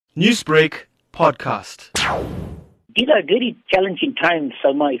Newsbreak podcast. These are very challenging times,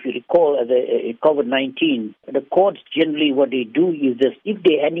 Salma. If you recall, the COVID-19, the courts generally what they do is this: if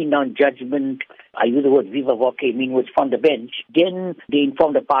they hand down judgment, I use the word viva voce, meaning it's from the bench, then they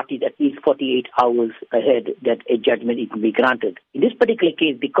inform the parties at least 48 hours ahead that a judgment is to be granted. In this particular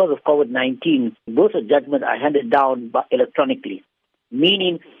case, because of COVID-19, both the judgments are handed down electronically,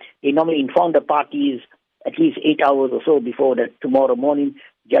 meaning they normally inform the parties at least 8 hours or so before that tomorrow morning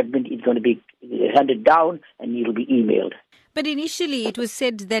judgment is going to be handed down and it will be emailed. But initially it was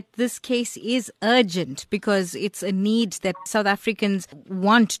said that this case is urgent because it's a need that South Africans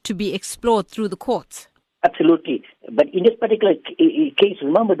want to be explored through the courts. Absolutely. But in this particular case,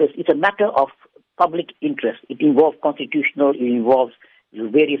 remember this, it's a matter of public interest. It involves constitutional, it involves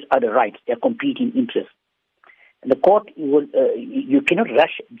various other rights. They're competing interests. And the court, you cannot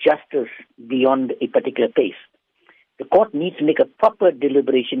rush justice beyond a particular pace. The court needs to make a proper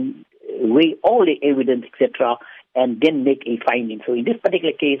deliberation, weigh all the evidence, etc., and then make a finding. So in this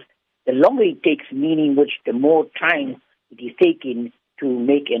particular case, the longer it takes, meaning which the more time it is taken to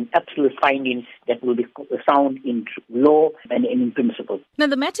make an absolute finding that will be sound in law and in principle. Now,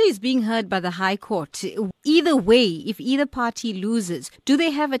 the matter is being heard by the High Court. Either way, if either party loses, do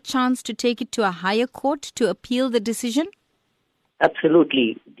they have a chance to take it to a higher court to appeal the decision?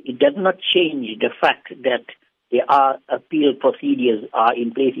 Absolutely. It does not change the fact that there are appeal procedures are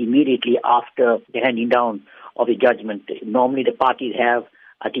in place immediately after the handing down of a judgment. Normally the parties have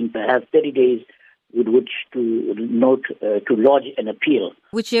 30 days with which to lodge an appeal.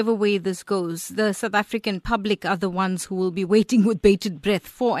 Whichever way this goes, the South African public are the ones who will be waiting with bated breath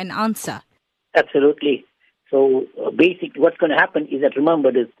for an answer. Absolutely. So basically what's going to happen is that,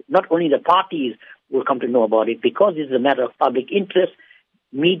 remember, this, not only the parties will come to know about it, because it's a matter of public interest,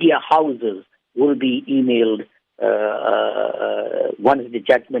 media houses will be emailed once the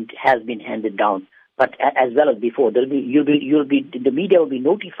judgment has been handed down. But as well as before, the media will be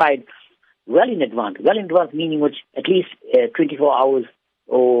notified well in advance, meaning which at least 24 hours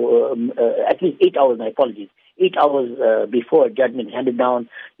or at least 8 hours, my apologies, 8 hours before judgment is handed down,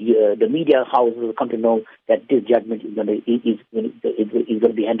 the media houses will come to know that this judgment is going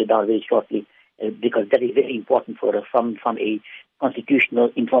to be handed down very shortly, because that is very important for us from a constitutional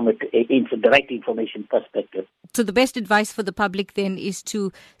the right to information perspective. So the best advice for the public then is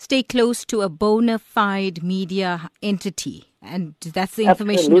to stay close to a bona fide media entity, and that's the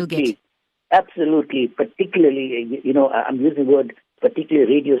information you'll get. Absolutely. Particularly, I'm using the word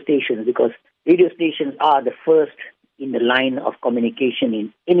particularly radio stations, because radio stations are the first in the line of communication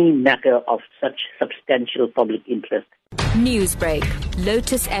in any matter of such substantial public interest. Newsbreak,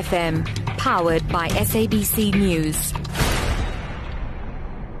 Lotus FM, powered by SABC News.